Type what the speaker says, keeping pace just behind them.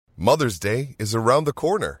Mother's Day is around the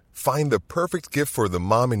corner. Find the perfect gift for the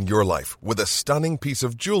mom in your life with a stunning piece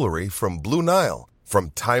of jewelry from Blue Nile.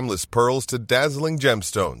 From timeless pearls to dazzling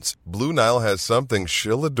gemstones, Blue Nile has something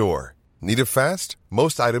she'll adore. Need it fast?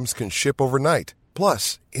 Most items can ship overnight.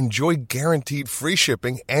 Plus, enjoy guaranteed free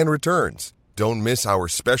shipping and returns. Don't miss our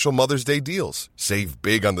special Mother's Day deals. Save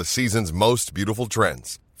big on the season's most beautiful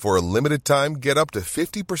trends. For a limited time, get up to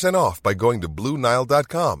 50% off by going to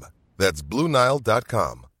BlueNile.com. That's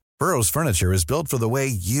BlueNile.com. Burrow's furniture is built for the way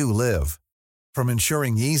you live. From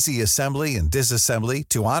ensuring easy assembly and disassembly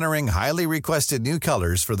to honoring highly requested new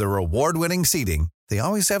colors for their award-winning seating, they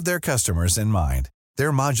always have their customers in mind.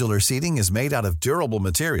 Their modular seating is made out of durable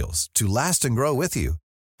materials to last and grow with you.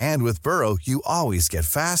 And with Burrow, you always get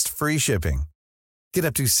fast, free shipping. Get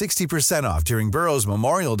up to 60% off during Burrow's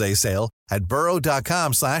Memorial Day sale at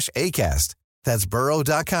burrow.com/ACAST. That's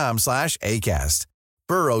burrow.com/ACAST.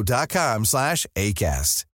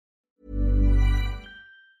 burrow.com/ACAST.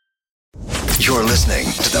 You're listening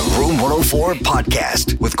to the Room 104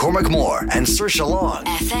 podcast with Cormac Moore and Saoirse Long.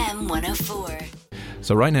 FM 104.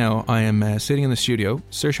 So right now I am sitting in the studio.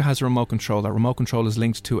 Saoirse has a remote control. That remote control is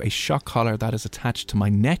linked to a shock collar that is attached to my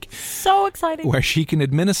neck. So exciting. Where she can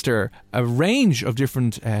administer a range of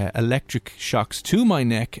different electric shocks to my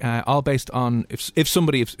neck, all based on if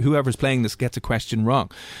whoever's playing this gets a question wrong.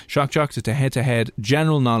 Shock Jocks, it's a head-to-head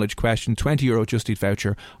general knowledge question, €20 Just Eat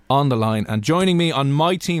voucher on the line. And joining me on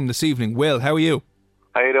my team this evening, Will, how are you?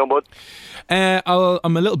 How you doing, bud?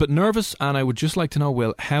 I'm a little bit nervous, and I would just like to know,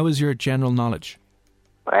 Will, how is your general knowledge?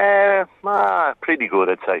 Pretty good,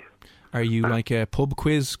 I'd say. Are you like a pub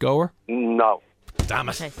quiz goer? No. Damn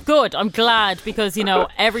it. Okay. Good, I'm glad, because, you know,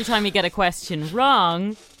 every time you get a question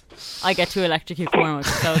wrong, I get to electrocute Cormac,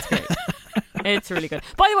 so it's great. It's really good.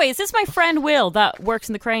 By the way, is this my friend Will that works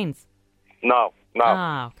in the cranes? No.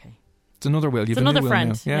 Ah, okay. It's another Will. You've It's another Will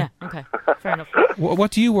friend. now. Yeah. Okay. Fair enough.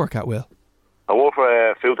 What do you work at, Will? I work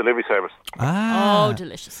for a food delivery service. Ah. Oh,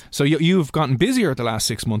 delicious. So you've gotten busier the last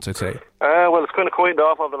 6 months, I'd say. Well, it's kind of quieted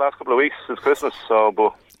off over the last couple of weeks since Christmas, so,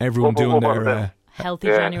 but... Everyone doing their healthy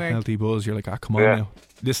January. healthy buzz. You're like, come on now.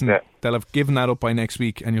 Listen, they'll have given that up by next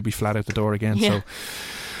week and you'll be flat out the door again. Yeah. So,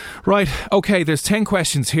 right, okay, there's 10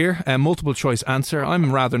 questions here, multiple choice answer.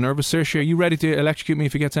 I'm rather nervous. Saoirse, are you ready to electrocute me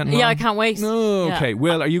if you get sent wrong? Yeah, I can't wait. No, okay. Yeah.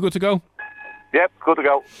 Will, are you good to go? Yep, good to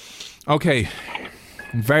go. Okay.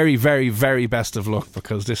 Very, very, very best of luck,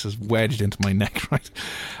 because this is wedged into my neck, right?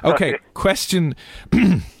 Okay, question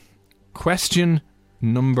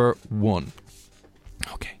number 1.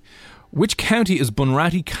 Okay. Which county is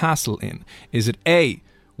Bunratty Castle in? Is it A,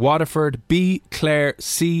 Waterford, B, Clare,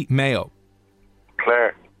 C, Mayo?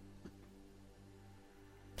 Clare.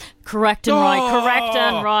 Correct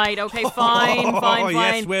and right. Okay, fine.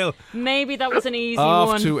 Yes, Will. Maybe that was an easy Off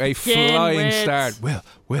one. to a flying start. Will.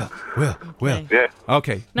 Yeah.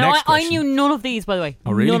 Okay, Now, next I question. knew none of these, by the way.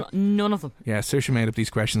 Oh, really? None of them. Yeah, Saoirse made up these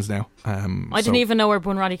questions now. I didn't even know where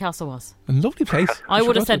Bunratty Castle was. A lovely place. I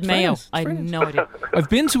would have should go to said it. Mayo. Fairness. I had no idea. I've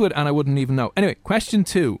been to it and I wouldn't even know. Anyway, question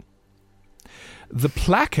 2. The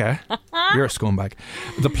Plaka, you're a scumbag.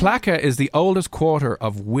 The Plaka is the oldest quarter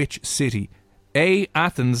of which city? A,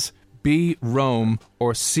 Athens, B, Rome,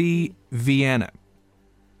 or C, Vienna?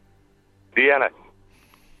 Vienna.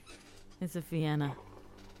 Is it Vienna?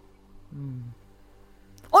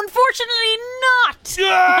 Unfortunately not!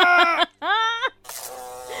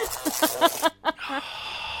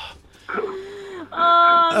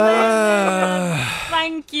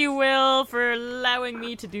 Thank you, Will, for allowing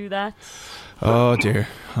me to do that. Oh dear.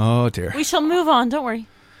 We shall move on, don't worry.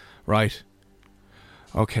 Right.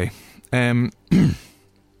 Okay.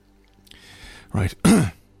 Right.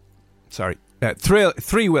 Sorry.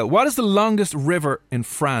 3, Will. What is the longest river in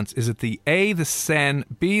France? Is it the A, the Seine,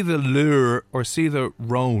 B, the Loire, or C, the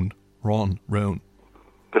Rhone? Rhone.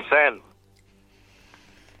 The Seine.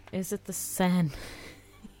 Is it the Seine?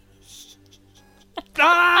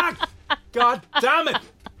 Ah! God damn it!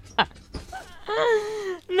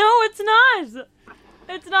 No, it's not.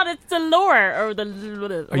 It's not. It's the Loire or the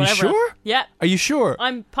whatever. Are you sure? Yeah. Are you sure?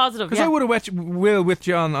 I'm positive. Because yeah. I would have Will with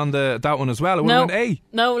you on that one as well. I would have went A.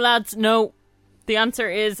 No, lads, no. The answer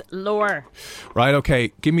is Loire. Right.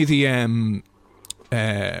 Okay. Give me the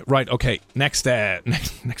right. Okay. Next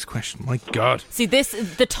question. My God. See,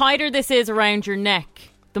 the tighter this is around your neck,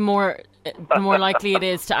 the more likely it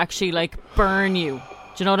is to actually like burn you.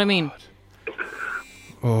 Do you know what I mean?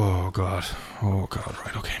 Oh God.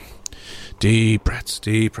 Right. Okay. Deep breaths.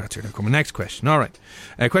 Here they come. Next question. All right.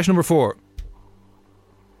 Question number 4.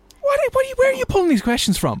 Where are you pulling these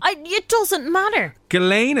questions from? It doesn't matter.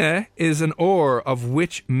 Galena is an ore of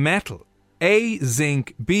which metal? A,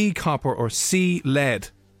 zinc, B, copper, or C, lead?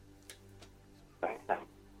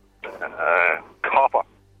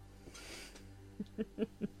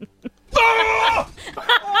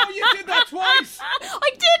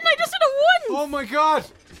 Oh my God!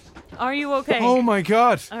 Are you okay? Oh my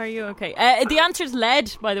God! Are you okay? The answer's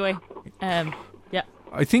lead, by the way. Yeah.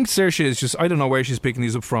 I think Saoirse is just, I don't know where she's picking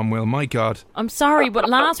these up from, Will. My God. I'm sorry, but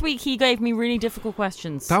last week he gave me really difficult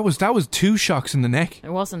questions. That was 2 shocks in the neck.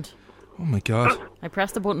 It wasn't. Oh my God. I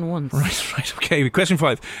pressed the button once. Right, okay. Question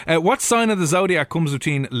 5. What sign of the zodiac comes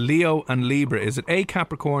between Leo and Libra? Is it A,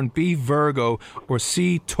 Capricorn, B, Virgo, or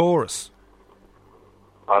C, Taurus?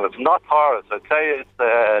 Well, it's not Taurus. I'd say it's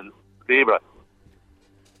Libra.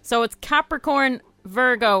 So it's Capricorn,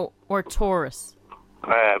 Virgo, or Taurus?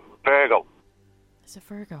 Virgo. Is it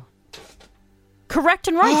Virgo? Correct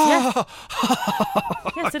and right, yes.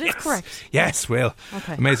 Yes, it is correct. Yes, Will.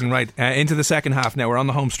 Okay. Amazing, right. Into the second half now. We're on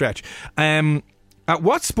the home stretch. At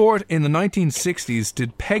what sport in the 1960s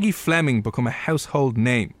did Peggy Fleming become a household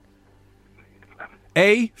name?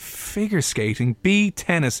 A, figure skating, B,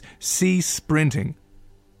 tennis, C, sprinting.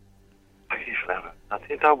 Peggy Fleming. I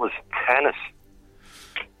think that was tennis.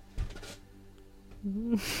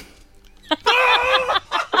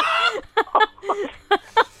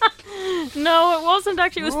 No, it wasn't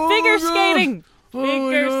actually. It was figure skating. Oh,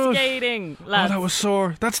 Figure skating, lads. Oh, that was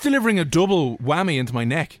sore. That's delivering a double whammy into my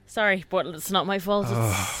neck. Sorry, but it's not my fault.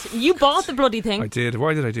 You bought the bloody thing. I did.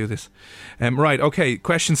 Why did I do this? Right, okay.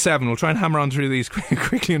 Question 7. We'll try and hammer on through these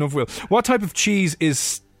quickly enough, Will. What type of cheese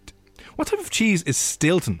is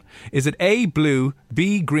Stilton? Is it A, blue,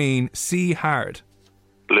 B, green, C, hard?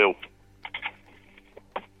 Blue.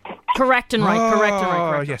 Correct and right. Correct and right.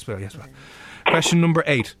 Oh, Correct. yes, Will. Question number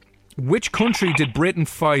 8. Which country did Britain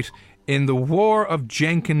fight in the War of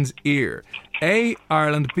Jenkins' Ear? A,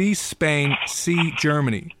 Ireland, B, Spain, C,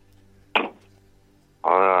 Germany.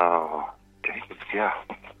 Yeah.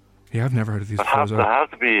 Yeah, I've never heard of these before. That'd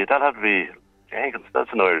have to be Jenkins. That's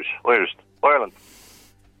an Ireland.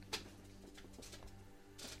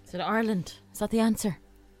 Is it Ireland? Is that the answer?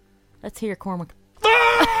 Let's hear Cormac.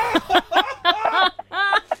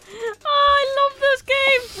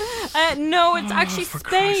 No, it's actually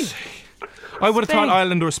Spain. I would have thought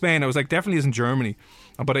Ireland or Spain. I was like, definitely isn't Germany.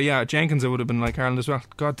 But yeah, Jenkins, it would have been like Ireland as well.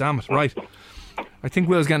 God damn it. Right. I think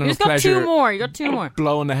Will's getting enough pleasure. You got two more.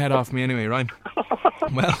 Blowing the head off me anyway, right?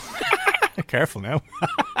 Well, careful now.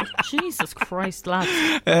 Jesus Christ, lads.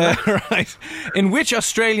 Right. In which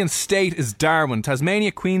Australian state is Darwin?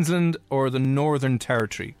 Tasmania, Queensland, or the Northern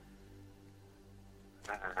Territory?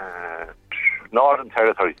 Northern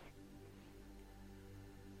Territory.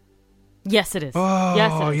 Yes, it is. Oh,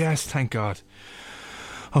 yes, it is. Yes, thank God.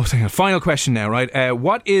 Oh, thank God. Final question now, right?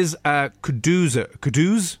 What is a kuduza?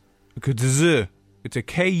 Kuduza. It's a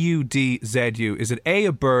Kudzu. Is it A,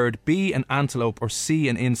 a bird, B, an antelope, or C,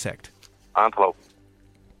 an insect? Antelope.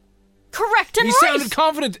 Correct and You right. sounded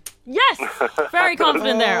confident. Yes, very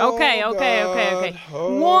confident there. Okay.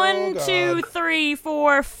 1, 2, 3,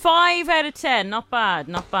 4, 5 out of 10. Not bad.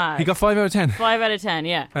 He got 5 out of 10. 5 out of 10,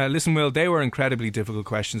 yeah. Listen, Will, they were incredibly difficult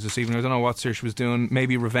questions this evening. I don't know what Saoirse was doing.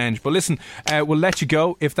 Maybe revenge. But listen, we'll let you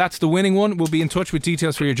go. If that's the winning one, we'll be in touch with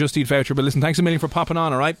details for your Just Eat voucher. But listen, thanks a million for popping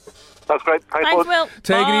on, all right? That's great. Thanks, Will.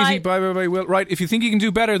 Take Bye. it easy. Bye, Will. Right, if you think you can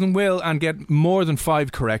do better than Will and get more than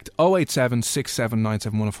 5 correct, 087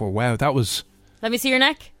 6797 104. Wow, that was... Let me see your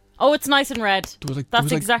neck. Oh, it's nice and red.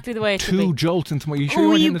 That's exactly the way it should be. 2 jolts into my... You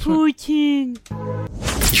sure you weren't poor thing.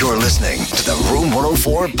 You're listening to the Room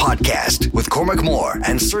 104 podcast with Cormac Moore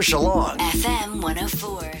and Saoirse Long. FM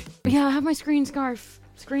 104. Yeah, I have my screen scarf.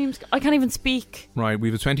 I can't even speak. Right,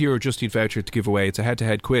 we have a €20 Just Eat voucher to give away. It's a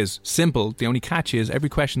head-to-head quiz. Simple. The only catch is every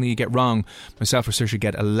question that you get wrong, myself or Saoirse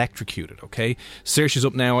get electrocuted, okay? Saoirse's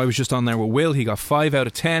up now. I was just on there with Will. He got 5 out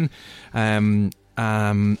of 10. And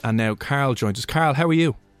now Carl joins us. Carl, how are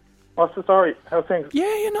you? What's the story? How's things?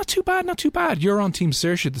 Yeah, not too bad. You're on Team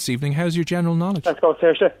Saoirse this evening. How's your general knowledge? Let's go,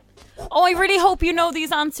 Saoirse. Oh, I really hope you know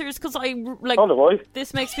these answers because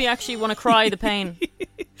this makes me actually want to cry the pain.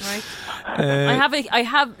 Right?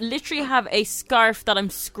 I literally have a scarf that I'm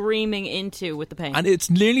screaming into with the pain. And it's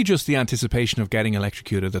nearly just the anticipation of getting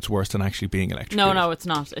electrocuted that's worse than actually being electrocuted. No, it's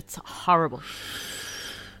not. It's horrible.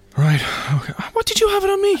 Right. Okay. What did you have it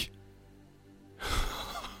on me?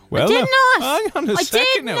 Well, I did not. Hang on a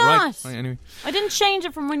second now. Not. Right, anyway. I didn't change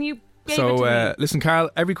it from when you gave it to me. Listen, Carl,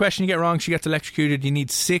 every question you get wrong, she gets electrocuted. You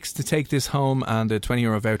need 6 to take this home, and the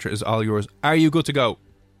 €20 voucher is all yours. Are you good to go?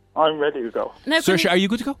 I'm ready to go. Now, Saoirse, are you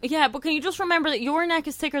good to go? Yeah, but can you just remember that your neck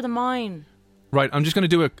is thicker than mine? Right, I'm just going to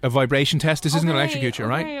do a vibration test. This isn't going to electrocute you,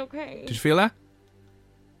 right? Okay. Did you feel that?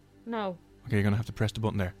 No. Okay, you're going to have to press the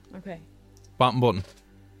button there. Okay. Bottom button.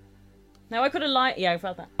 Now I could have lied. Yeah, I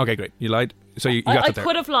felt that. Okay, great. You lied. So you got it there. I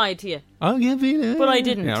could have lied to you. I'll give you that. But I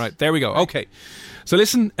didn't. Yeah, all right. There we go. Okay. So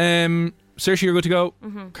listen, Saoirse, you're good to go.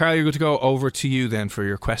 Carl, you're good to go. Over to you then for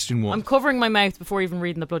your question 1. I'm covering my mouth before even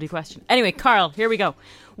reading the bloody question. Anyway, Carl, here we go.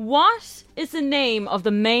 What is the name of the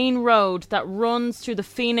main road that runs through the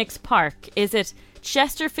Phoenix Park? Is it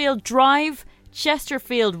Chesterfield Drive,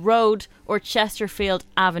 Chesterfield Road, or Chesterfield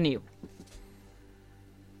Avenue?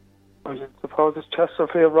 I suppose it's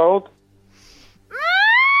Chesterfield Road.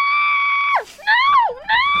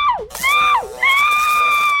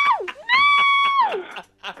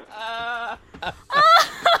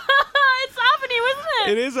 It's Avenue, isn't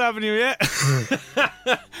it? It is Avenue, yeah.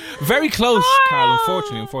 Very close, Carl,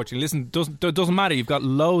 unfortunately. Listen, doesn't matter. You've got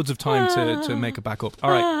loads of time to make it back up.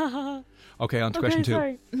 All right. Okay, on to question 2.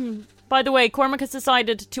 Sorry. By the way, Cormac has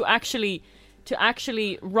decided to actually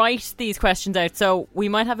write these questions out, so we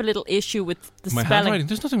might have a little issue with the My spelling. handwriting.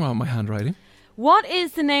 There's nothing wrong with my handwriting. What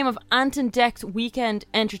is the name of Ant and Dec's weekend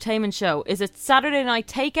entertainment show? Is it Saturday Night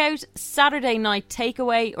Takeout, Saturday Night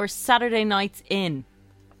Takeaway, or Saturday Nights In?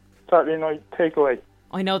 Saturday Night Takeaway.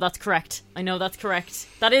 I know that's correct. That is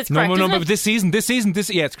correct. No, isn't but it? this season,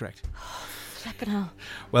 yeah, it's correct. Flippin' hell.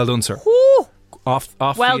 Well done, sir. Woo! Off.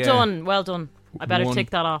 Well done. I better one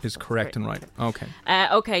tick that off. Is correct and right. Okay.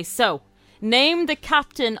 Okay, so name the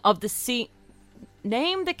captain of the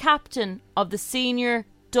senior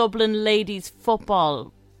Dublin ladies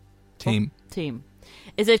football team.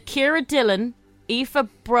 Is it Ciara Dillon, Aoife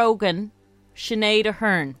Brogan, Sinead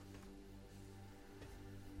Ahern?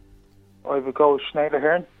 I would go with Sinead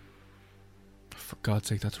Ahern. For God's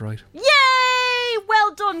sake, that's right. Yay!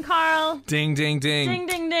 Well done, Carl. Ding, ding, ding. Ding,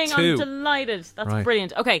 ding, ding. 2. I'm delighted. That's Right.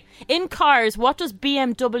 brilliant. Okay, in cars, what does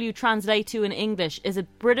BMW translate to in English? Is it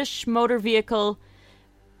British Motor Vehicle?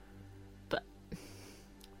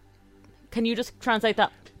 Can you just translate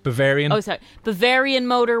that? Bavarian. Oh, sorry. Bavarian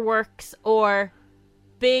Motor Works or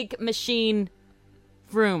Big Machine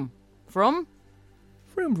Vroom? Vroom.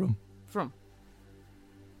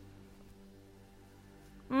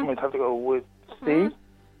 I might have to go with C.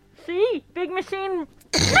 C. Big Machine. No!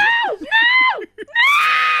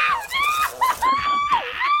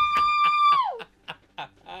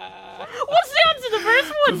 What's the answer to the first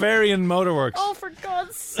one? Bavarian Motorworks. Oh, for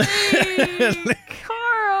God's sake.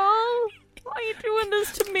 Carl. Why are you doing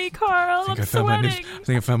this to me, Carl? I'm sweating. I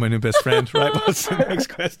think I found my new best friend. Right, what's the next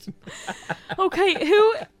question? Okay,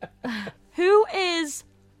 who is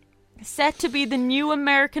set to be the new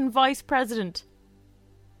American vice president?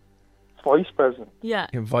 Vice President. Yeah.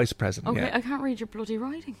 Vice President, Okay, yeah. I can't read your bloody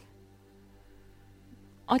writing.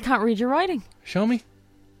 I can't read your writing. Show me.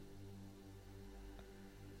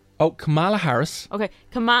 Oh, Kamala Harris. Okay,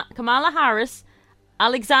 Kamala Harris,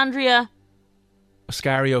 Alexandria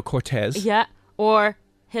Ocasio-Cortez. Yeah, or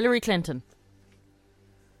Hillary Clinton.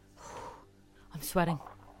 I'm sweating.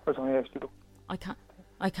 I don't ask you.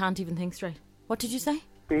 I can't even think straight. What did you say?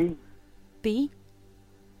 B. B?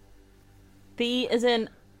 B is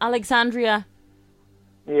in Alexandria.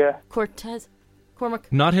 Yeah. Cortez.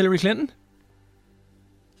 Cormac. Not Hillary Clinton?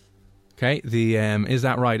 Okay, is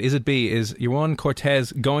that right? Is it B? Is Juan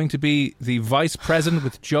Cortez going to be the vice president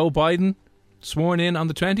with Joe Biden sworn in on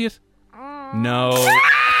the 20th? No.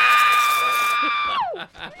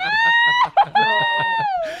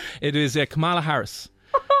 It is Kamala Harris.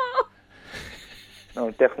 No,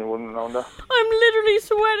 I definitely wouldn't have known that. I'm literally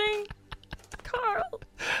sweating. Carl.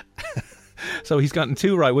 So he's gotten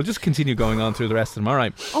 2 right. We'll just continue going on through the rest of them. All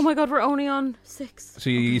right. Oh my God, we're only on 6. So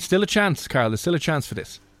you still a chance, Carl. There's still a chance for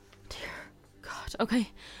this. God. Okay.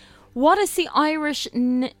 What is the Irish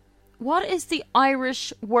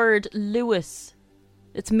word Lewis?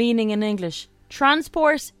 Its meaning in English.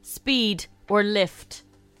 Transport, speed, or lift?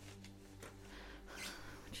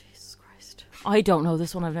 Jesus Christ. I don't know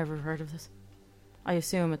this one. I've never heard of this. I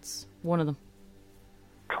assume it's one of them.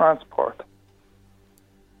 Transport.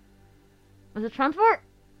 Is it transport?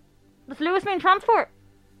 Does Lewis mean transport?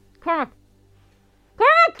 Cormac.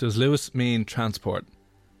 Cormac! Does Lewis mean transport?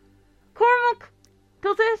 Cormac!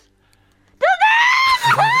 Does it? Does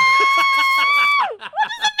it? What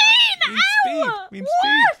does it mean? Means speed. Means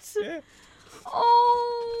What? speed. Yeah. Oh.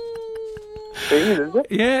 Speed, is it?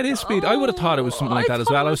 Yeah, it is speed. I would have thought it was something like that as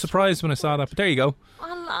well. I was surprised when I saw that, but there you go.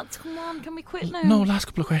 Oh, lads, come on, can we quit now? No, last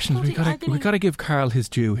couple of questions. We Bloody agony. got to give Carl his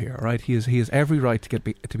due here, all right? He has every right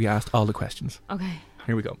to be asked all the questions. Okay.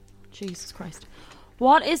 Here we go. Jesus Christ.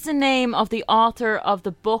 What is the name of the author of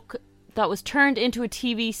the book that was turned into a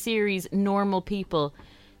TV series, Normal People?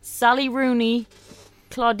 Sally Rooney,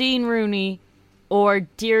 Claudine Rooney, or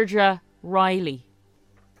Deirdre Riley?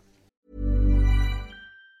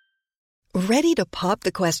 Ready to pop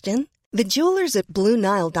the question? The jewelers at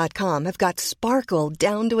BlueNile.com have got sparkle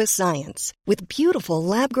down to a science with beautiful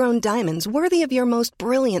lab-grown diamonds worthy of your most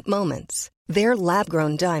brilliant moments. Their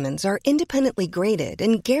lab-grown diamonds are independently graded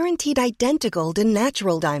and guaranteed identical to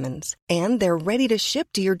natural diamonds, and they're ready to ship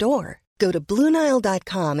to your door. Go to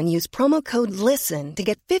BlueNile.com and use promo code LISTEN to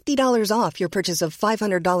get $50 off your purchase of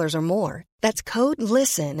 $500 or more. That's code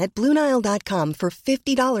LISTEN at BlueNile.com for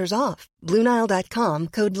 $50 off. BlueNile.com,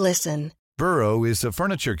 code LISTEN. Burrow is a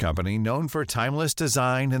furniture company known for timeless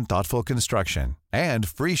design and thoughtful construction, and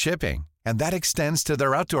free shipping, and that extends to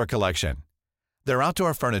their outdoor collection. Their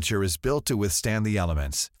outdoor furniture is built to withstand the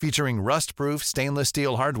elements, featuring rust-proof stainless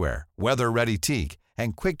steel hardware, weather-ready teak,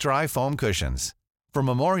 and quick-dry foam cushions. For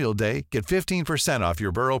Memorial Day, get 15% off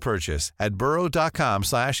your Burrow purchase at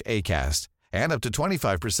burrow.com/ACAST and up to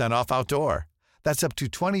 25% off outdoor. That's up to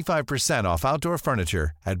 25% off outdoor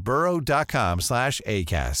furniture at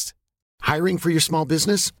burrow.com/ACAST. Hiring for your small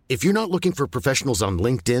business? If you're not looking for professionals on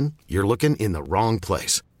LinkedIn, you're looking in the wrong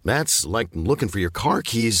place. That's like looking for your car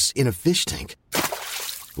keys in a fish tank.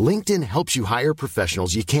 LinkedIn helps you hire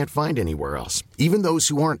professionals you can't find anywhere else, even those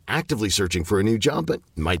who aren't actively searching for a new job but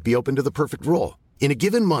might be open to the perfect role. In a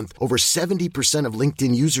given month, over 70% of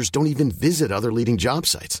LinkedIn users don't even visit other leading job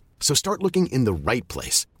sites. So start looking in the right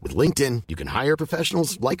place. With LinkedIn, you can hire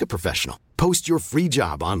professionals like a professional. Post your free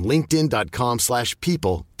job on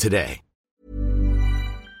linkedin.com/people today.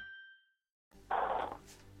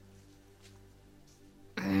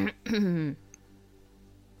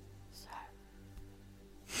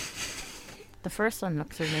 The first one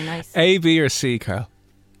looks really nice. A, B, or C, Carl?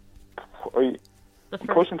 I'm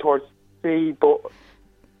pushing towards C, but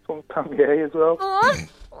sometimes A as well. I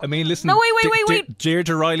mean, listen. No, wait.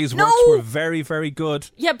 Deirdre Riley's works were very, very good.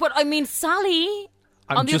 Yeah, but I mean, Sally.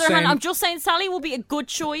 On the other hand, I'm just saying Sally will be a good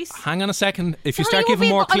choice. Hang on a second. If you start giving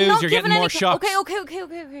more clues, you're getting more shocks. Okay.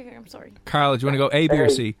 I'm sorry. Carl, do you want to go A, B, or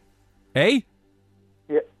C? A?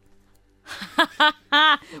 Yeah.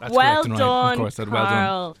 Well done, right. Of course, well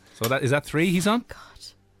Carl. done. So is that 3 he's on? God,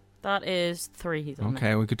 that is 3 he's on.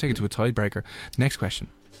 Okay, we could take it to a tiebreaker. Next question.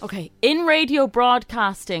 Okay, in radio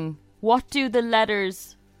broadcasting, what do the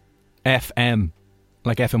letters FM,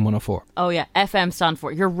 like FM 104? Oh yeah, FM stand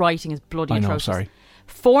for? Your writing is bloody atrocious. I know, sorry.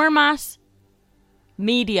 Format,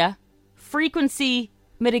 media, frequency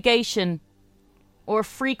mitigation, or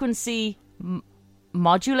frequency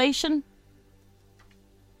modulation?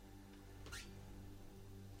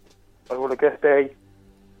 I would have guessed A.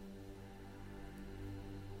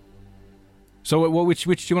 So which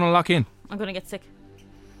do you want to lock in? I'm going to get sick.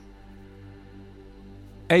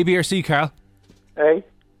 A, B, or C, Carl? A. Are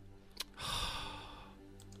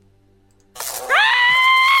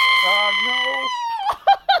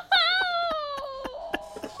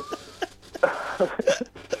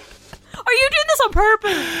you doing this on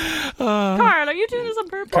purpose? Carl, are you doing this on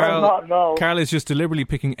purpose? Carl is just deliberately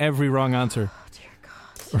picking every wrong answer. Oh, dear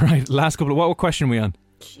God. Right, last couple. What question are we on?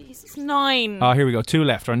 Jesus, 9. Oh, here we go. 2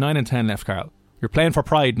 left, or 9 and 10 left, Carl. You're playing for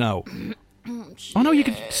pride now. Oh, no, you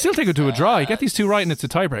can still take it to a draw. You get these 2 right and it's a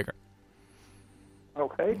tiebreaker.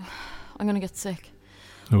 Okay. I'm going to get sick.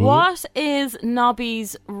 Ooh. What is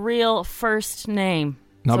Nobby's real first name?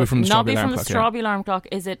 Nobby from the Strawberry Alarm Clock.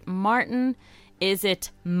 Is it Martin? Is it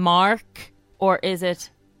Mark? Or is it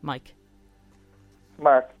Mike?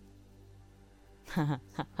 Mark.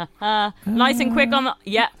 Nice and quick on the...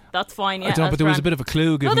 Yeah, that's fine. Yeah, I don't, but there was a bit of a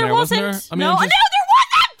clue given there wasn't there? I mean, no, there wasn't!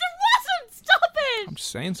 Stop it! I'm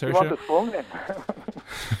just saying, You want Saoirse. his full name?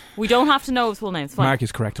 We don't have to know his full name. It's fine. Mark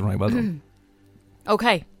is correct and right. Well done.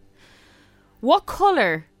 Okay. What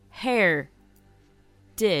colour hair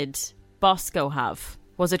did Bosco have?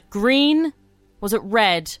 Was it green? Was it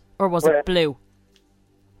red? Or was it blue?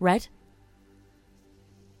 Red?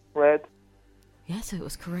 Red. Yes, it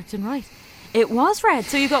was correct and right. It was red.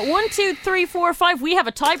 So you've got 1, 2, 3, 4, 5. We have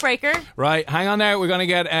a tiebreaker. Right, hang on there. We're going to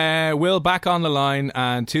get Will back on the line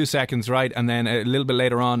and 2 seconds, right? And then a little bit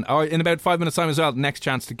later on, or in about 5 minutes' time as well, next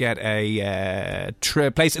chance to get a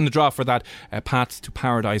place in the draw for that Paths to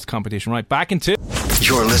Paradise competition. Right, back in 2.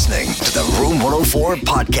 You're listening to the Room 104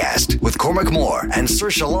 podcast with Cormac Moore and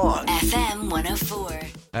Saoirse Long. FM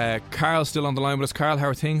 104. Carl's still on the line with us. Carl, how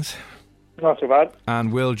are things? Not too bad.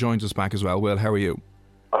 And Will joins us back as well. Will, how are you?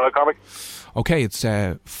 Hello, Cormac. Okay, it's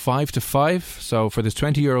 5-5. So for this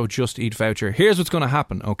 €20 Just Eat voucher, here's what's going to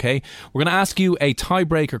happen, okay? We're going to ask you a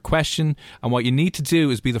tiebreaker question, and what you need to do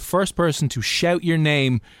is be the first person to shout your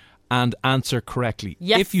name and answer correctly.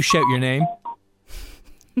 Yes. If you shout your name...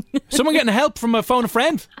 Someone getting help from a phone a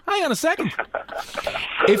friend? Hang on a second.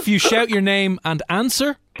 If you shout your name and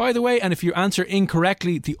answer, by the way, and if you answer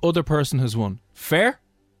incorrectly, the other person has won. Fair?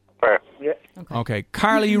 Fair. Yeah. Okay.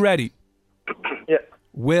 Carl, are you ready? Yeah.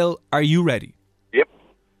 Will, are you ready? Yep.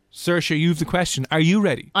 Saoirse, you've the question. Are you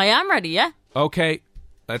ready? I am ready, yeah. Okay,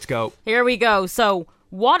 let's go. Here we go. So,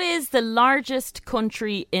 what is the largest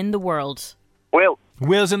country in the world? Will.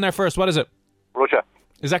 Will's in there first. What is it? Russia.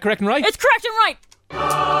 Is that correct and right? It's correct and right.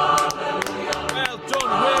 Well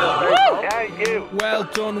done, Will. Thank you. Well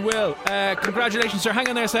done, Will. Congratulations, sir. Hang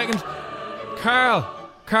on there a second.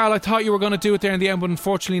 Carl, I thought you were going to do it there in the end, but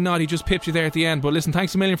unfortunately not. He just pipped you there at the end. But listen,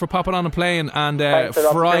 thanks a million for popping on and playing and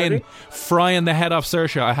frying the head off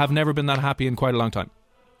Saoirse. I have never been that happy in quite a long time.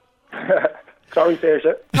 Sorry,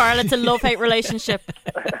 Saoirse. Carl, it's a love-hate relationship.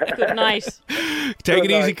 Good night. Take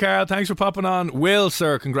it easy, Carl. Thanks for popping on. Will,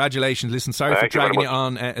 sir, congratulations. Listen, sorry for dragging you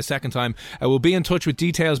on a second time. We'll be in touch with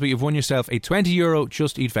details, but you've won yourself a €20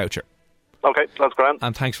 Just Eat voucher. Okay, that's grand.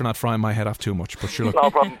 And thanks for not frying my head off too much. But sure, look, no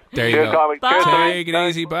problem. There you go. Bye. Take it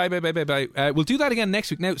easy. Bye. We'll do that again next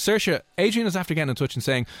week. Now, Saoirse, Adrian is after getting in touch and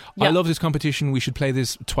saying, I love this competition. We should play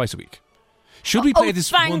this twice a week. Should we play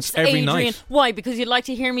this once every Adrian. night? Why? Because you'd like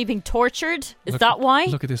to hear me being tortured? Is that why?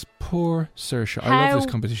 Look at this. Poor Saoirse. I love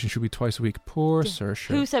this competition. Should be twice a week. Poor Saoirse.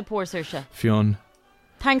 Who said poor Saoirse? Fionn.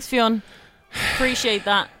 Thanks, Fionn. Appreciate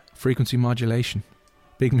that. Frequency modulation.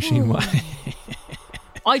 Big machine.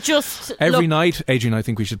 I just... Every night, Adrian, I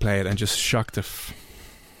think we should play it and just shock the...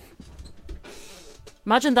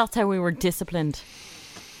 Imagine that's how we were disciplined.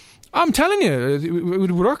 I'm telling you, it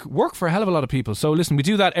would work for a hell of a lot of people. So listen, we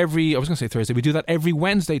do that every... I was going to say Thursday. We do that every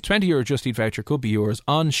Wednesday. €20 Just Eat voucher could be yours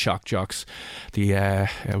on Shock Jocks.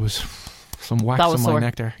 It was some wax on my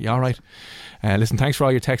neck there. You all right? Listen, thanks for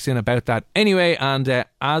all your texts in about that. Anyway, and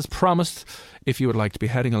as promised... If you would like to be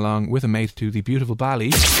heading along with a mate to the beautiful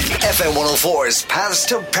Bali. FM 104's Paths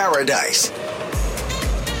to Paradise.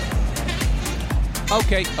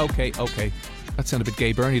 Okay. That sounded a bit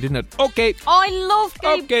Gay Byrne, didn't it? Okay. I love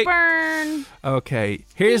Gay Byrne. Okay,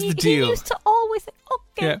 here's the deal. He used to always say,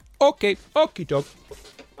 okay. Yeah, okay, dog.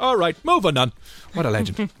 All right, moving on. What a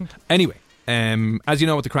legend. Anyway. As you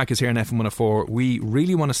know what the crack is here on FM 104, we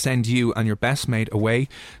really want to send you and your best mate away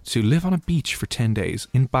to live on a beach for 10 days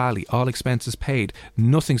in Bali, all expenses paid,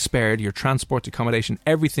 nothing spared, your transport, accommodation,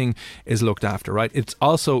 everything is looked after, right? It's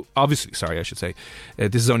also, obviously,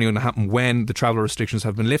 this is only going to happen when the travel restrictions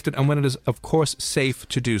have been lifted and when it is, of course, safe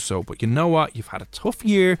to do so. But you know what? You've had a tough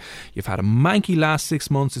year, you've had a manky last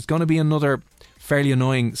 6 months, it's going to be another fairly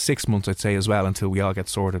annoying 6 months, I'd say, as well, until we all get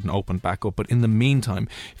sorted and opened back up. But in the meantime,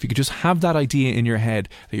 if you could just have that idea in your head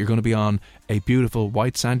that you're going to be on a beautiful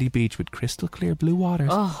white sandy beach with crystal clear blue waters.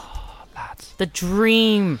 Oh, lads. The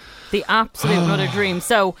dream. The absolute another dream.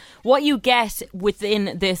 So what you get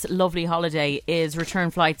within this lovely holiday is return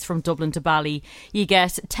flights from Dublin to Bali. You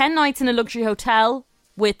get 10 nights in a luxury hotel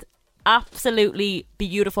with absolutely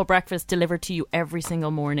beautiful breakfast delivered to you every single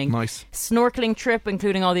morning. Nice. Snorkeling trip,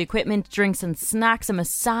 including all the equipment, drinks and snacks, a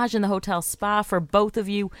massage in the hotel spa for both of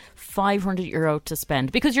you, €500 to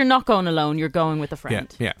spend. Because you're not going alone, you're going with a friend.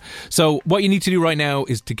 Yeah. So what you need to do right now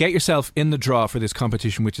is to get yourself in the draw for this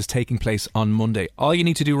competition, which is taking place on Monday. All you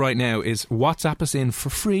need to do right now is WhatsApp us in for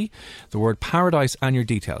free the word Paradise and your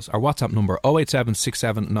details. Our WhatsApp number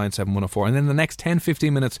 08767971004, and then in the next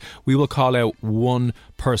 10-15 minutes we will call out one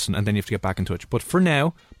person and then you have to get back in touch. But for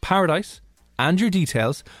now, Paradise and your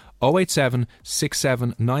details,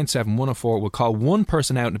 08767971004. We'll call one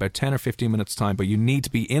person out in about 10 or 15 minutes time, but you need to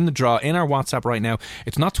be in the draw in our WhatsApp right now.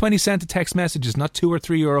 It's not 20 cent a text message, it's not €2 or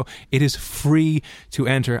 €3. It is free to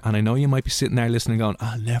enter, and I know you might be sitting there listening going,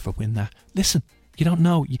 I'll never win that. Listen, you don't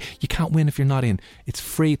know. You can't win if you're not in. It's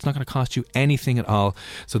free. It's not going to cost you anything at all.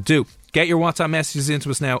 So do get your WhatsApp messages into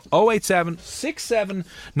us now,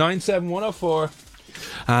 08767971004.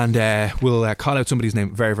 And we'll call out somebody's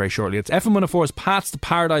name very, very shortly. It's FM 104's Paths to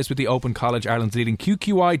Paradise with the Open College, Ireland's leading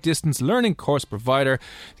QQI distance learning course provider,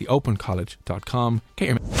 theopencollege.com.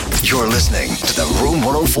 You're listening to the Room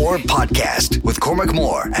 104 podcast with Cormac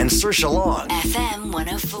Moore and Saoirse Long. FM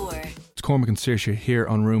 104. It's Cormac and Saoirse here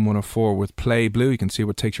on Room 104 with Play Blue. You can see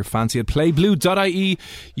what takes your fancy at playblue.ie.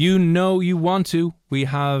 You know you want to. We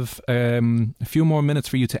have a few more minutes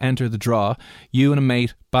for you to enter the draw. You and a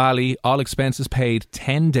mate, Bali, all expenses paid,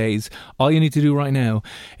 10 days. All you need to do right now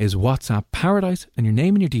is WhatsApp Paradise and your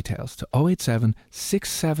name and your details to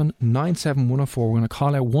 08767971004. We're going to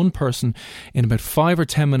call out one person in about 5 or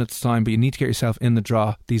 10 minutes time, but you need to get yourself in the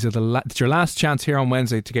draw. It's your last chance here on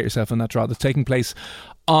Wednesday to get yourself in that draw that's taking place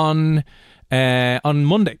on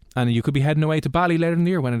Monday, and you could be heading away to Bali later in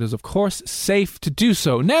the year when it is, of course, safe to do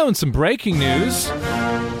so. Now, in some breaking news,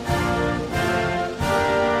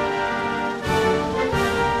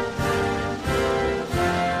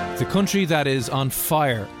 the country that is on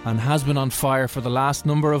fire and has been on fire for the last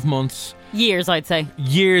number of months Years, I'd say.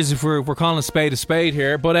 Years, if we're calling a spade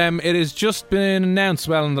here. But it has just been announced,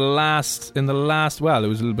 well, in the last, well, it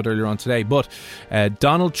was a little bit earlier on today, but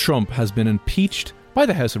Donald Trump has been impeached by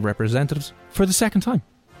the House of Representatives for the second time.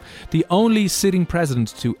 The only sitting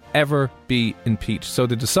president to ever be impeached. So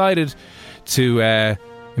they decided to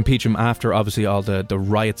impeach him after, obviously, all the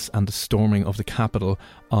riots and the storming of the Capitol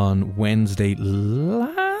on Wednesday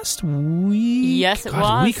last week. Yes, it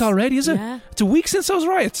was. A week already, is it? Yeah. It's a week since those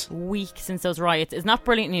riots. Isn't that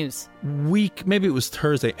brilliant news? Week, maybe it was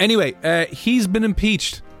Thursday. Anyway, he's been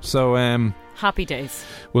impeached. So happy days.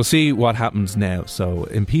 We'll see what happens now. So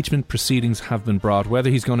impeachment proceedings have been brought. Whether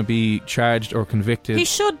he's going to be charged or convicted, he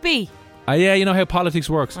should be. Yeah, you know how politics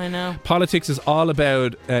works. I know. Politics is all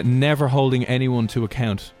about never holding anyone to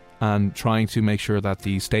account and trying to make sure that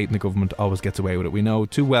the state and the government always gets away with it. We know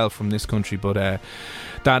too well from this country, but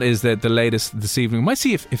that is the latest this evening. We might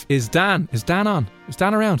see if is Dan on? Is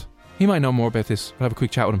Dan around? He might know more about this. We'll have a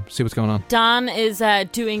quick chat with him, see what's going on. Dan is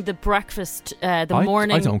doing the breakfast,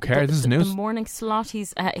 morning. I don't care. This is news. The morning slot.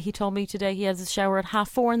 He told me today he has his shower at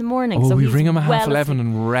 4:30 in the morning. Oh, so we he's ring him at well 11:30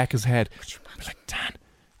 and wreck his head. We're like, Dan,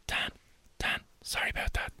 sorry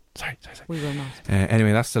about that. Sorry. We will not.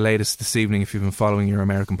 Anyway, that's the latest this evening. If you've been following your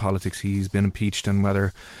American politics, he's been impeached, and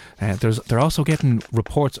whether they're also getting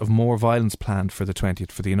reports of more violence planned for the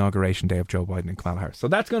 20th, for the inauguration day of Joe Biden and Kamala Harris. So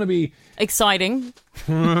that's going to be exciting,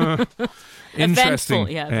 interesting, eventful.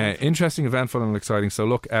 Interesting, eventful, and exciting. So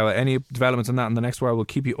look, any developments on that in the next while, we'll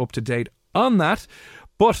keep you up to date on that.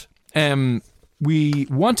 But we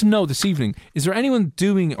want to know this evening, is there anyone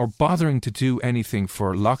doing or bothering to do anything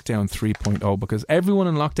for Lockdown 3.0? Because everyone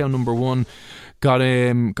in Lockdown number 1 got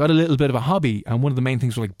a little bit of a hobby, and one of the main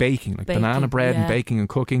things were like baking banana bread and baking and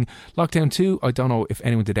cooking. Lockdown 2, I don't know if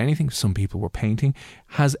anyone did anything. Some people were painting.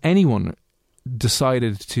 Has anyone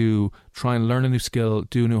decided to try and learn a new skill,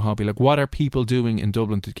 do a new hobby? Like, what are people doing in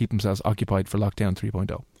Dublin to keep themselves occupied for Lockdown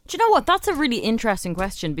 3.0? Do you know what? That's a really interesting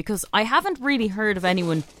question, because I haven't really heard of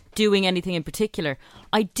anyone doing anything in particular.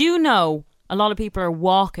 I do know a lot of people are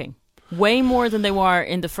walking way more than they were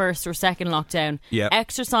in the first or second lockdown. Yep.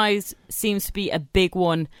 Exercise seems to be a big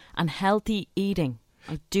one, and healthy eating.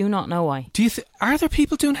 I do not know why. Are there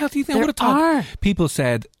people doing healthy eating? There are. People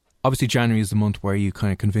said, obviously January is the month where you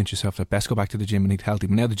kind of convince yourself that best go back to the gym and eat healthy,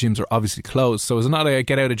 but now the gyms are obviously closed, so is it not a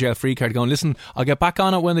get out of jail free card going, listen, I'll get back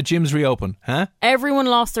on it when the gyms reopen, huh? Everyone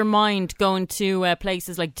lost their mind going to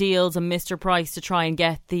places like Deals and Mr. Price to try and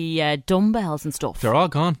get the dumbbells and stuff. They're all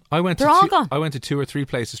gone. I went to 2 or 3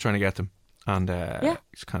 places trying to get them, and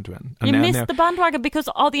just can't do it. And you missed the bandwagon because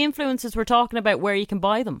all the influencers were talking about where you can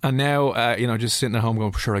buy them, and now just sitting at home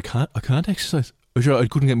going, sure, I can't exercise. Sure, I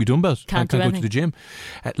couldn't get me dumbbells. I can't go to the gym.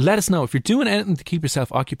 Let us know if you're doing anything to keep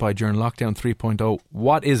yourself occupied during Lockdown 3.0.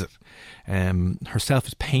 What is it? Herself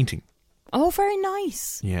is painting. Oh, very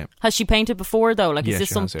nice. Yeah. Has she painted before though? Like, yeah, is this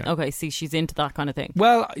something? Okay, see, she's into that kind of thing.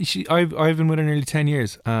 Well, I've been with her nearly 10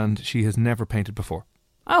 years, and she has never painted before.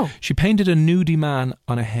 Oh. She painted a nudie man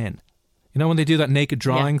on a hen. You know when they do that naked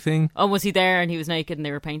drawing thing? Oh, was he there and he was naked and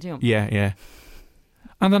they were painting him? Yeah.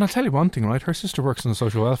 And then I'll tell you one thing, right? Her sister works in the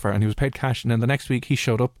social welfare, and he was paid cash, and then the next week he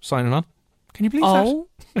showed up signing on. Can you believe that?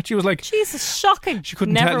 And she was like, Jesus, shocking. She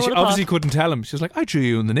couldn't tell. She obviously couldn't tell him. She was like, I drew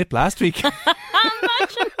you in the nip last week.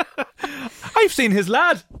 Imagine. I've seen his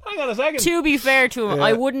lad. Hang on a second. To be fair to him,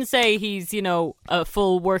 I wouldn't say he's, a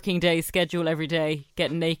full working day schedule every day,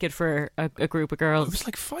 getting naked for a group of girls. It was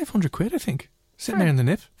like 500 quid, I think, sitting there in the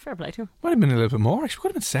nip. Fair play to him. Might have been a little bit more. Actually, could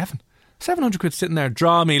have been 700 quid sitting there.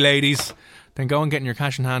 Draw me, ladies. Then go and get your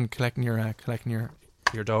cash in hand, collecting your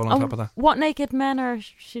dole on top of that. What naked men is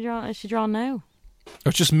she drawn now? Oh,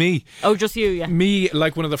 it's just me. Oh, just you, yeah. Me,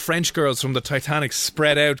 like one of the French girls from the Titanic,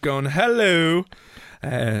 spread out going, hello.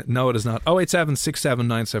 No, it is not. 087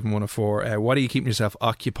 6797 104. What are you keeping yourself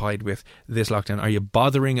occupied with this lockdown? Are you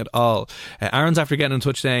bothering at all? Aaron's after getting in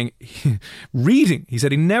touch saying, reading. He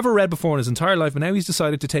said he never read before in his entire life, but now he's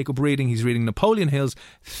decided to take up reading. He's reading Napoleon Hill's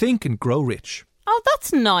Think and Grow Rich. Oh,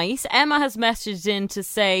 that's nice. Emma has messaged in to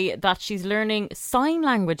say that she's learning sign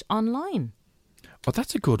language online. Oh,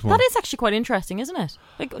 that's a good one. That is actually quite interesting, isn't it?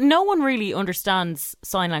 Like, no one really understands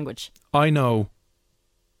sign language. I know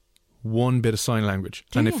one bit of sign language.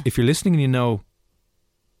 If you're listening and you know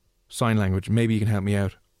sign language, maybe you can help me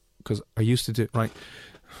out. Because I used to do... Right.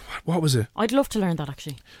 What was it? I'd love to learn that,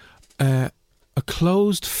 actually. A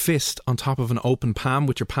closed fist on top of an open palm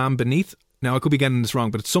with your palm beneath. Now, I could be getting this wrong,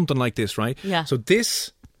 but it's something like this, right? Yeah. So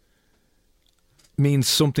this means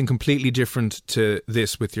something completely different to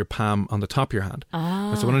this with your palm on the top of your hand.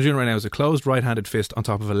 Ah. So what I'm doing right now is a closed right-handed fist on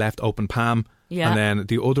top of a left open palm. Yeah. And then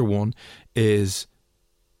the other one is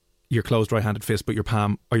your closed right-handed fist, but your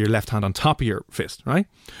palm or your left hand on top of your fist, right?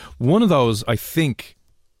 One of those, I think,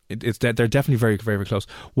 they're definitely very, very, very close.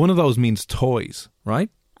 One of those means toys, right?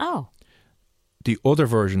 Oh. The other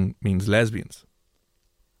version means lesbians.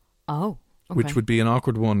 Oh, okay. Which would be an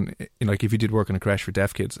awkward one, like if you did work in a creche for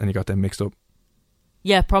deaf kids and you got them mixed up.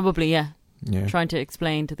 Yeah, probably, yeah. Yeah. Trying to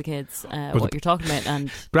explain to the kids what you're talking about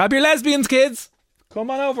and... Grab your lesbians, kids! Come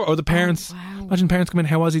on over. Or the parents. Oh, wow. Imagine parents come in,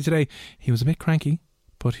 how was he today? He was a bit cranky,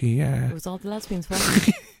 but he... It was all the lesbians' fault.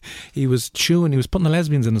 He was putting the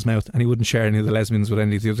lesbians in his mouth and he wouldn't share any of the lesbians with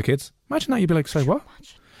any of the other kids. Imagine that, you'd be like, sorry, what?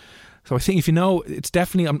 So I think if you know, it's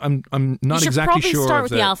definitely, I'm not exactly sure. You should probably start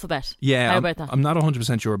with the alphabet. Yeah, how about that? I'm not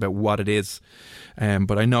 100% sure about what it is,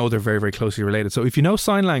 but I know they're very, very closely related. So if you know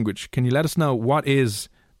sign language, can you let us know what is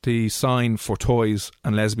the sign for toys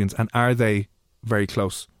and lesbians, and are they very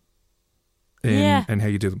close in how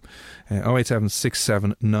you do them? 087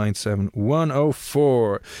 6797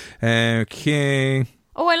 104. Okay.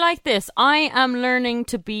 Oh, I like this. I am learning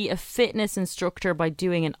to be a fitness instructor by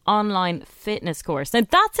doing an online fitness course. Now,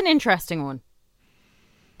 that's an interesting one.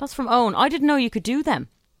 That's from Owen. I didn't know you could do them.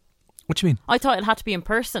 What do you mean? I thought it had to be in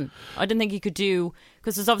person. I didn't think you could do...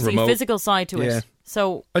 Because there's obviously remote. a physical side to it.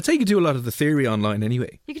 So I'd say you could do a lot of the theory online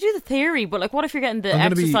anyway. You could do the theory, but like, what if you're getting the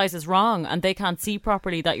exercises wrong and they can't see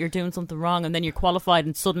properly that you're doing something wrong, and then you're qualified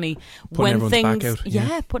and suddenly when things... back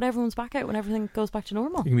out. Putting everyone's back out when everything goes back to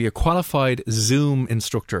normal. You can be a qualified Zoom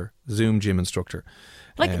instructor, Zoom gym instructor.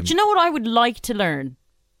 Like, do you know what I would like to learn?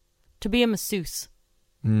 To be a masseuse.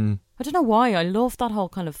 I don't know why. I love that whole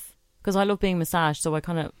kind of... Because I love being massaged, so I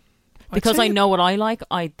kind of... Because I know what I like,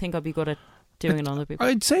 I think I'd be good at doing it on other people.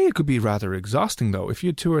 I'd say it could be rather exhausting though. If you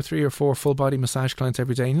had 2 or 3 or 4 full body massage clients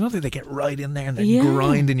every day, and they get right in there and they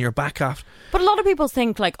grind in your back half. But a lot of people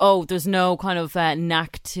think like, oh, there's no kind of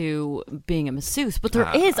knack to being a masseuse, but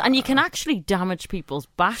there is, and you can actually damage people's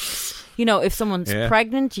backs. You know, if someone's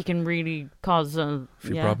pregnant, you can really cause a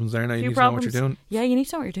few problems there. Now you need to know what you're doing. Yeah, you need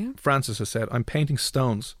to know what you're doing. Francis has said, I'm painting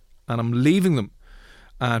stones and I'm leaving them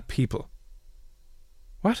at people.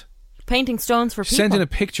 What? Painting stones for people. Send in a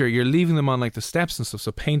picture. You're leaving them on like the steps and stuff.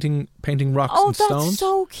 So painting rocks and stones. Oh, that's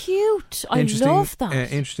so cute. I love that.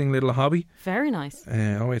 Interesting little hobby. Very nice.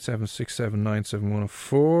 087 6797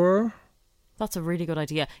 104. That's a really good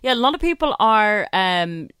idea. Yeah, a lot of people are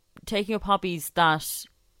taking up hobbies that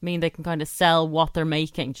mean they can kind of sell what they're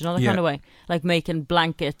making. Do you know that kind of way? Like making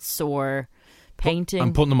blankets or painting.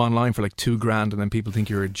 I'm putting them online for like $2,000 and then people think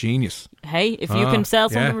you're a genius. Hey, if you can sell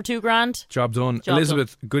something for $2,000, job done.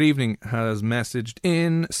 Elizabeth, good evening, has messaged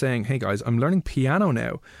in saying, hey guys, I'm learning piano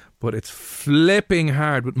now, but it's flipping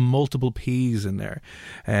hard with multiple P's in there.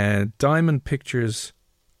 Diamond pictures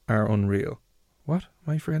are unreal. What?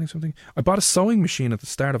 Am I forgetting something? I bought a sewing machine at the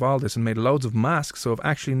start of all this and made loads of masks, so I've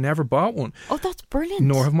actually never bought one. Oh, that's brilliant.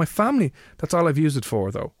 Nor have my family. That's all I've used it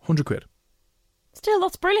for though. £100. Still,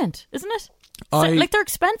 that's brilliant, isn't it? Like, they're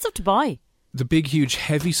expensive to buy. The big, huge,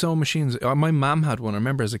 heavy sewing machines. My mum had one. I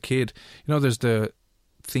remember as a kid. You know, there's the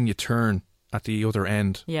thing you turn at the other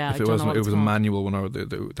end. Yeah, if it was a manual one, or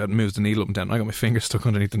that moves the needle up and down. I got my finger stuck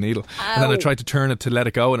underneath the needle, and then I tried to turn it to let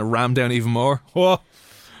it go, and it rammed down even more. Oh,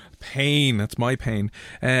 pain! That's my pain.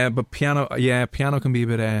 But piano can be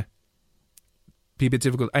a bit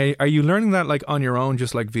difficult. Are you learning that like on your own,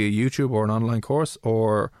 just like via YouTube or an online course,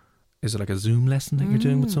 or is it like a Zoom lesson that you're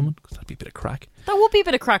doing with someone? Because that'd be a bit of crack. That would be a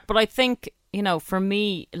bit of crack, but I think, you know, for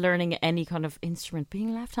me, learning any kind of instrument,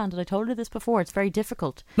 being left-handed, I told you this before, it's very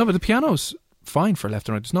difficult. No, but the piano's fine for left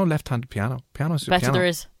and right. There's no left-handed piano. Piano's Bet piano. There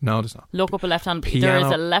is. No, there's not. Look up a left-handed piano. There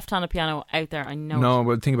is a left-handed piano out there, I know. No,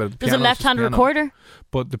 but think about it. There's a left-handed recorder.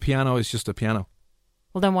 But the piano is just a piano.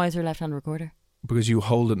 Well, then why is there a left-handed recorder? Because you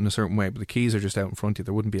hold it in a certain way, but the keys are just out in front of you.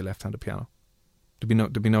 There wouldn't be a left-handed piano.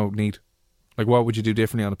 There'd be no need. Like, what would you do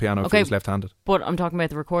differently on a piano if it was left-handed? But I'm talking about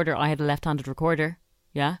the recorder. I had a left-handed recorder,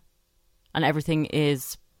 yeah? And everything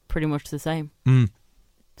is pretty much the same.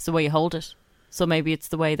 It's the way you hold it. So maybe it's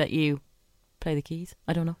the way that you play the keys.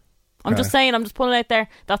 I don't know. I'm just saying, I'm just pulling it out there.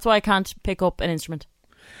 That's why I can't pick up an instrument.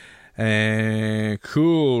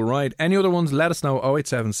 Cool, right. Any other ones, let us know.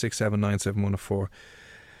 087 6797 104.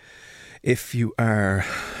 If you are...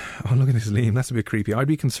 Oh, look at this, Liam. That's a bit creepy. I'd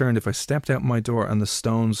be concerned if I stepped out my door and the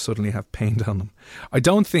stones suddenly have paint on them. I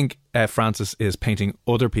don't think Francis is painting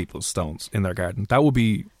other people's stones in their garden. That would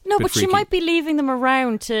be No, but freaky. She might be leaving them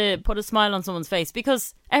around to put a smile on someone's face,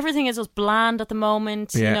 because everything is just bland at the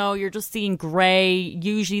moment. Yeah. You know, you're just seeing grey.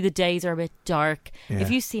 Usually the days are a bit dark. Yeah.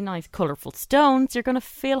 If you see nice colourful stones, you're going to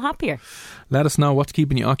feel happier. Let us know what's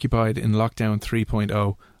keeping you occupied in lockdown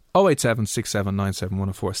 3.0. 087 6797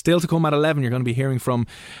 104. Still to come at 11, you're going to be hearing from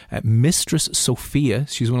Mistress Sophia.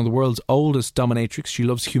 She's one of the world's oldest dominatrix. She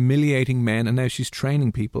loves humiliating men, and now she's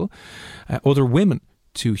training people, other women,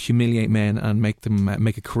 to humiliate men and make them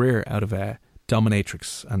make a career out of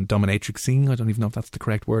dominatrix and dominatrixing. I don't even know if that's the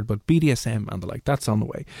correct word, but BDSM and the like, that's on the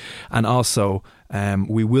way. And also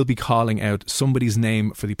we will be calling out somebody's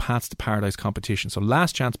name for the Paths to Paradise competition. So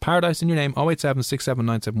last chance, Paradise in your name, 087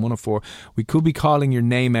 6797 104. We could be calling your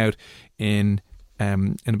name out in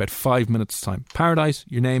about 5 minutes time. Paradise,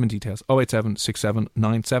 your name and details, 087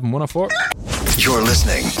 6797 104. You're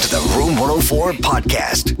listening to the Room 104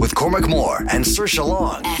 podcast with Cormac Moore and Saoirse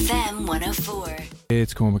Long. FM 104.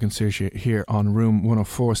 It's Cormac and Saoirse here on Room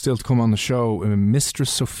 104. Still to come on the show, Mistress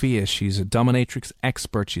Sophia. She's a dominatrix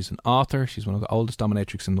expert. She's an author. She's one of the oldest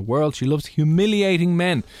dominatrix in the world. She loves humiliating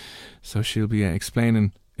men. So she'll be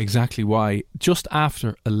explaining exactly why just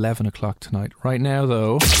after 11 o'clock tonight. Right now,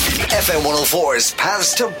 though, FM 104's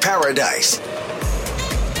Paths to Paradise.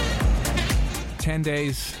 10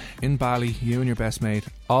 days in Bali, you and your best mate,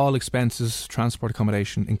 all expenses, transport,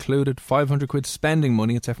 accommodation included, 500 quid spending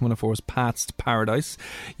money. It's FM 104's Paths to Paradise.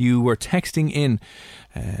 You were texting in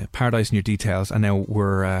Paradise in your details, and now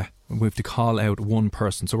we have to call out one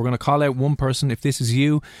person. So we're going to call out one person. If this is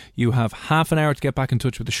you, you have half an hour to get back in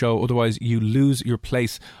touch with the show. Otherwise, you lose your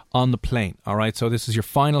place on the plane. All right, so this is your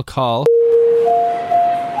final call.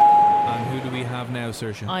 And who do we have now,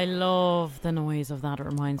 Saoirse? I love the noise of that. It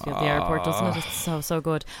reminds me of the airport, doesn't it? It's so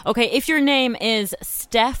good. Okay, if your name is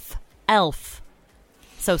Steph Elf.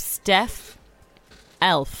 So Steph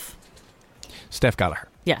Elf. Steph Gallagher.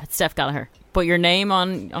 Yeah, it's Steph Gallagher. But your name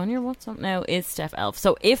on your WhatsApp now is Steph Elf.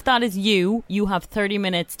 So if that is you, you have 30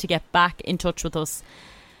 minutes to get back in touch with us.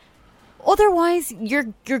 Otherwise,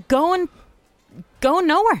 you're going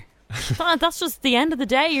nowhere. That's just the end of the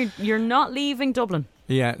day. You're not leaving Dublin.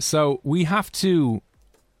 Yeah, so we have to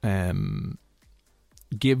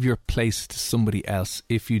give your place to somebody else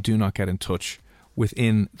if you do not get in touch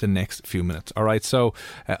within the next few minutes. All right, so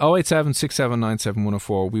 087 6797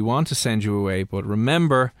 104. We want to send you away, but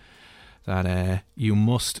remember that you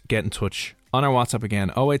must get in touch on our WhatsApp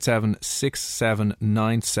again, 087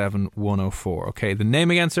 6797 104. Okay, the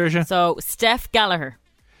name again, Saoirse? So, Steph Gallagher.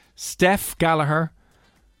 Steph Gallagher.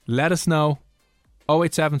 Let us know.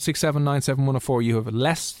 087 6797 104. You have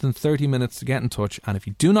less than 30 minutes to get in touch, and if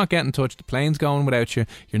you do not get in touch, the plane's going without you.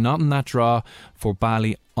 You're not in that draw for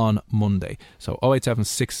Bali on Monday. So 087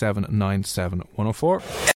 6797 104.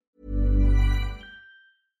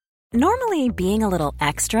 Normally, being a little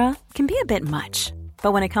extra can be a bit much,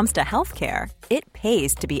 but when it comes to healthcare, it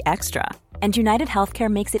pays to be extra. And United Healthcare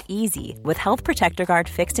makes it easy with Health Protector Guard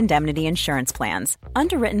fixed indemnity insurance plans.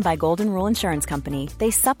 Underwritten by Golden Rule Insurance Company, they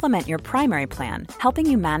supplement your primary plan, helping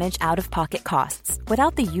you manage out-of-pocket costs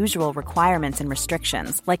without the usual requirements and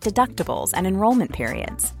restrictions like deductibles and enrollment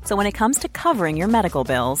periods. So when it comes to covering your medical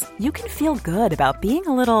bills, you can feel good about being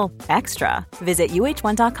a little extra. Visit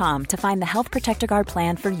uh1.com to find the Health Protector Guard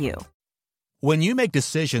plan for you. When you make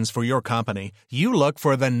decisions for your company, you look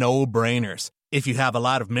for the no-brainers. If you have a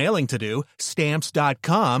lot of mailing to do,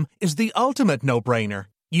 Stamps.com is the ultimate no-brainer.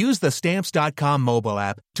 Use the Stamps.com mobile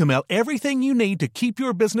app to mail everything you need to keep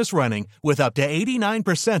your business running with up to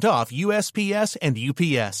 89% off USPS and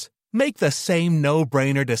UPS. Make the same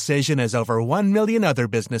no-brainer decision as over 1 million other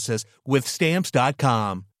businesses with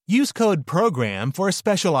Stamps.com. Use code PROGRAM for a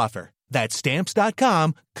special offer. That's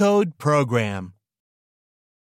Stamps.com, code PROGRAM.